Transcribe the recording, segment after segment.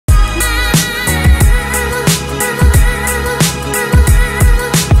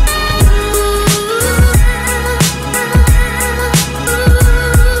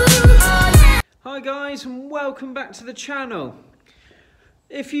welcome back to the channel.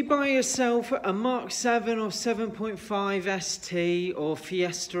 If you buy yourself a Mk7 or 7.5 ST or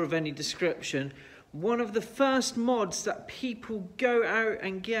Fiesta of any description, one of the first mods that people go out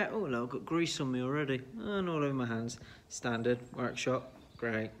and get, oh look, I've got grease on me already, and all over my hands, standard, workshop,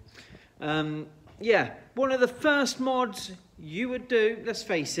 great. Yeah, one of the first mods you would do, let's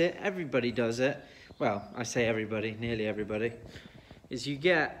face it, everybody does it, well, I say everybody, nearly everybody, is you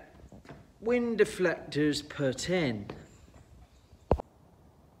get wind deflectors put in.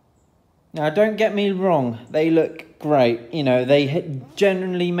 Now, don't get me wrong, they look great. You know, they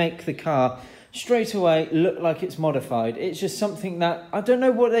generally make the car straight away look like it's modified. It's just something that, I don't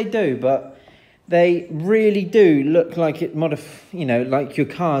know what they do, but they really do look like it like your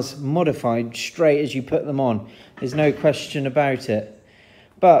car's modified straight as you put them on. There's no question about it.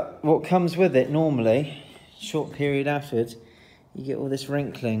 But what comes with it normally, short period afterwards, you get all this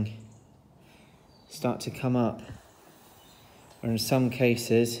wrinkling start to come up. Or in some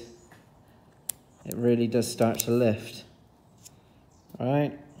cases, it really does start to lift.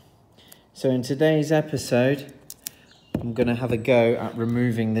 Alright, so in today's episode, I'm going to have a go at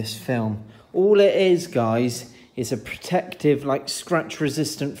removing this film. All it is, guys, is a protective, like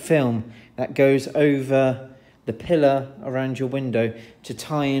scratch-resistant film that goes over the pillar around your window to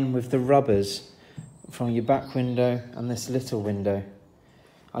tie in with the rubbers from your back window and this little window.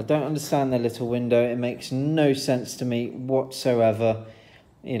 I don't understand the little window. It makes no sense to me whatsoever.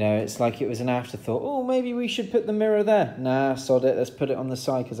 You know, it's like it was an afterthought. Oh, maybe we should put the mirror there. Nah, sod it. Let's put it on the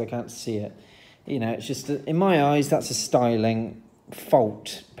side because I can't see it. You know, it's just, in my eyes, that's a styling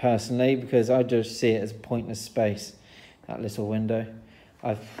fault, personally, because I just see it as a pointless space, that little window.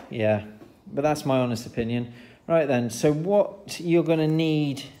 Yeah, but that's my honest opinion. Right then, so what you're going to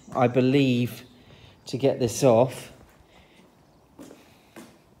need, I believe, to get this off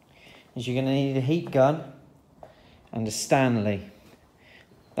is you're going to need a heat gun and a Stanley.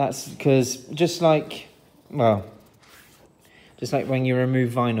 That's because just like when you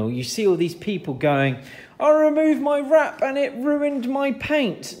remove vinyl, you see all these people going, I removed my wrap and it ruined my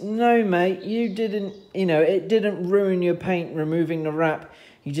paint. No, mate, you didn't, it didn't ruin your paint removing the wrap.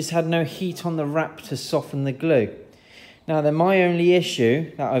 You just had no heat on the wrap to soften the glue. Now, then my only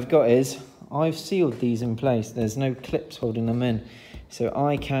issue that I've got is I've sealed these in place. There's no clips holding them in, so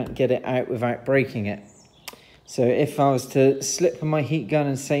I can't get it out without breaking it. So if I was to slip my heat gun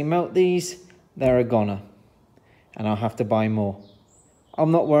and say melt these, they're a goner. And I'll have to buy more.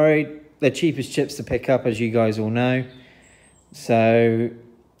 I'm not worried. They're cheapest chips to pick up, as you guys all know. So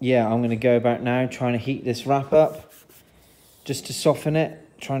yeah, I'm going to go about now trying to heat this wrap up just to soften it,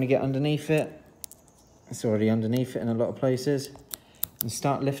 trying to get underneath it. It's already underneath it in a lot of places. And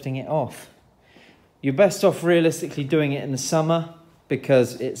start lifting it off. You're best off realistically doing it in the summer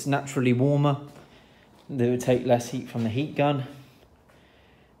because it's naturally warmer. They would take less heat from the heat gun.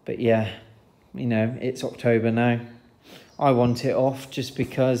 But yeah, it's October now. I want it off just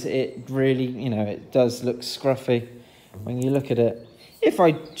because it really, it does look scruffy when you look at it. If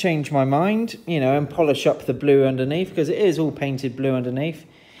I change my mind, and polish up the blue underneath, because it is all painted blue underneath,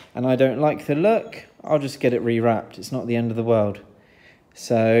 and I don't like the look, I'll just get it rewrapped. It's not the end of the world.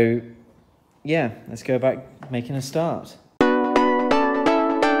 So yeah, let's go about making a start.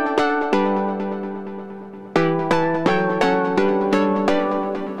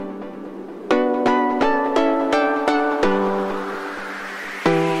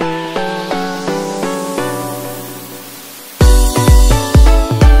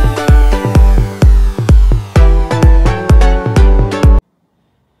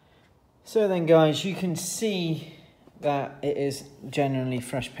 So then, guys, you can see that it is genuinely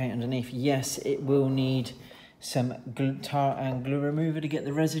fresh paint underneath. Yes, it will need some tar and glue remover to get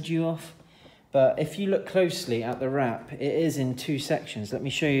the residue off. But if you look closely at the wrap, it is in two sections. Let me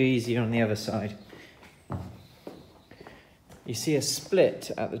show you easier on the other side. You see a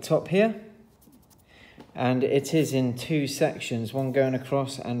split at the top here. And it is in two sections, one going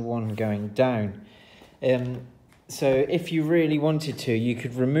across and one going down. So if you really wanted to, you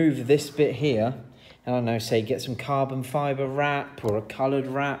could remove this bit here, I don't know, say get some carbon fibre wrap or a coloured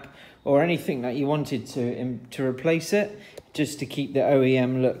wrap or anything that you wanted to replace it, just to keep the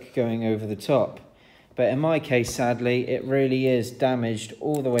OEM look going over the top. But in my case, sadly, it really is damaged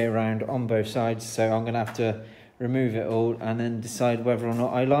all the way around on both sides, so I'm going to have to remove it all and then decide whether or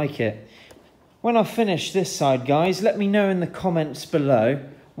not I like it. When I finish this side, guys, let me know in the comments below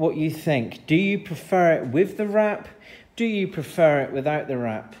what you think. Do you prefer it with the wrap? Do you prefer it without the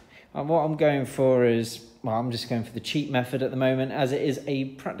wrap? And what I'm going for is, well, I'm just going for the cheap method at the moment, as it is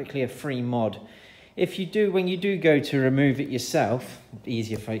practically a free mod. if you do, when you do go to remove it yourself,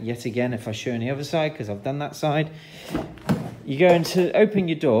 easier for, yet again if I show on the other side, because I've done that side, you go into, open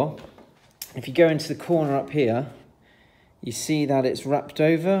your door. If you go into the corner up here, you see that it's wrapped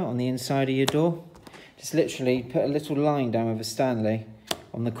over on the inside of your door. Just literally put a little line down with a Stanley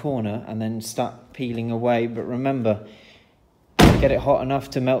on the corner and then start peeling away. But remember, get it hot enough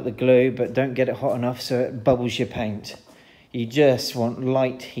to melt the glue, but don't get it hot enough so it bubbles your paint. You just want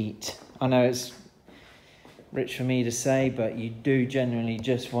light heat. I know it's rich for me to say, but you do generally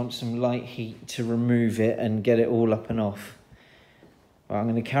just want some light heat to remove it and get it all up and off. Well, I'm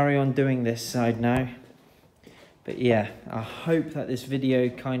going to carry on doing this side now. But yeah, I hope that this video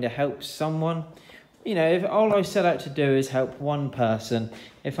kind of helps someone. You know, if all I set out to do is help one person,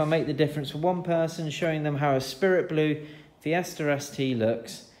 if I make the difference for one person, showing them how a Spirit Blue Fiesta ST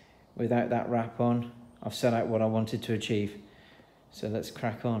looks without that wrap on, I've set out what I wanted to achieve. So let's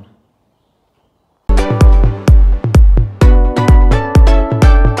crack on.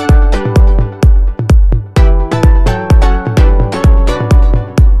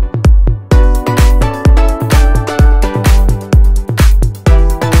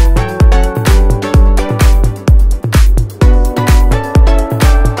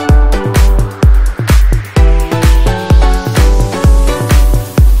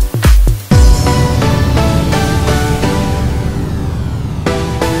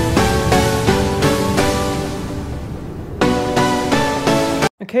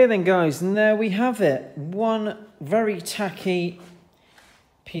 Okay then guys, and there we have it. One very tacky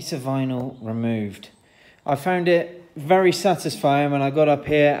piece of vinyl removed. I found it very satisfying when I got up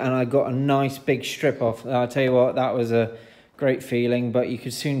here and I got a nice big strip off. I'll tell you what, that was a great feeling, but you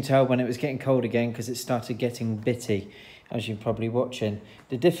could soon tell when it was getting cold again because it started getting bitty, as you're probably watching.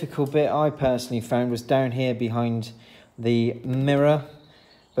 The difficult bit I personally found was down here behind the mirror,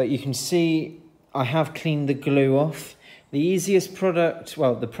 but you can see I have cleaned the glue off. The easiest product,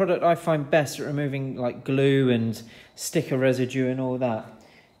 well, the product I find best at removing like glue and sticker residue and all that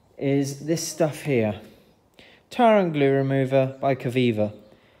is this stuff here. Tar and Glue Remover by Kaviva.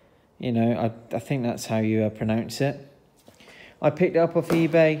 You know, I think that's how you pronounce it. I picked it up off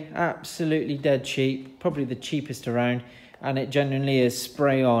eBay, absolutely dead cheap, probably the cheapest around, and it genuinely is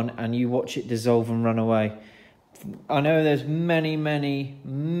spray on and you watch it dissolve and run away. I know there's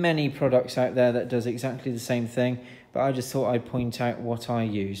many products out there that does exactly the same thing, but I just thought I'd point out what I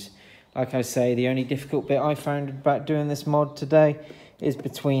use. Like I say, the only difficult bit I found about doing this mod today is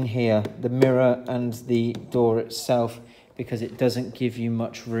between here, the mirror and the door itself, because it doesn't give you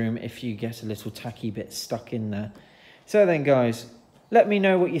much room if you get a little tacky bit stuck in there. So then guys, let me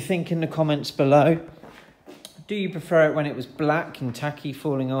know what you think in the comments below. Do you prefer it when it was black and tacky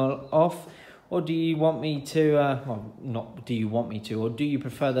falling all off? Or do you want me to, well, not do you want me to, or do you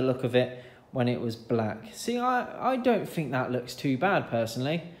prefer the look of it when it was black? See, I don't think that looks too bad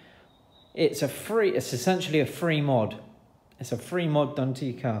personally. It's essentially a free mod. It's a free mod done to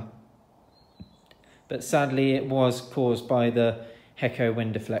your car. But sadly it was caused by the Heko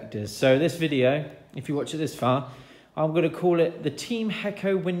wind deflectors. So this video, if you watch it this far, I'm going to call it the Team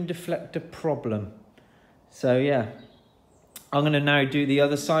Heko wind deflector problem. So yeah, I'm going to now do the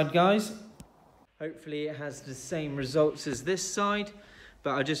other side, guys. Hopefully it has the same results as this side,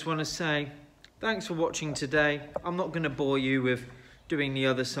 but I just want to say thanks for watching today. I'm not going to bore you with doing the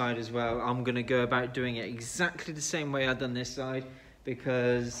other side as well. I'm going to go about doing it exactly the same way I've done this side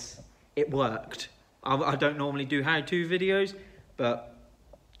because it worked. I don't normally do how-to videos, but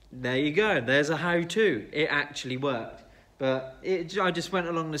there you go. There's a how-to. It actually worked. But I just went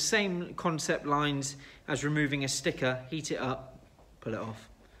along the same concept lines as removing a sticker, heat it up, pull it off.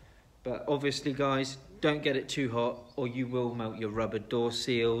 But obviously, guys, don't get it too hot or you will melt your rubber door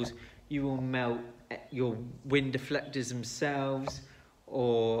seals. You will melt your wind deflectors themselves,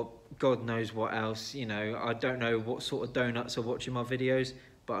 or God knows what else. You know, I don't know what sort of donuts are watching my videos,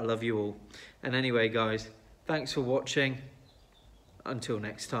 but I love you all. And anyway, guys, thanks for watching. Until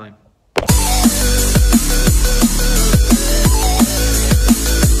next time.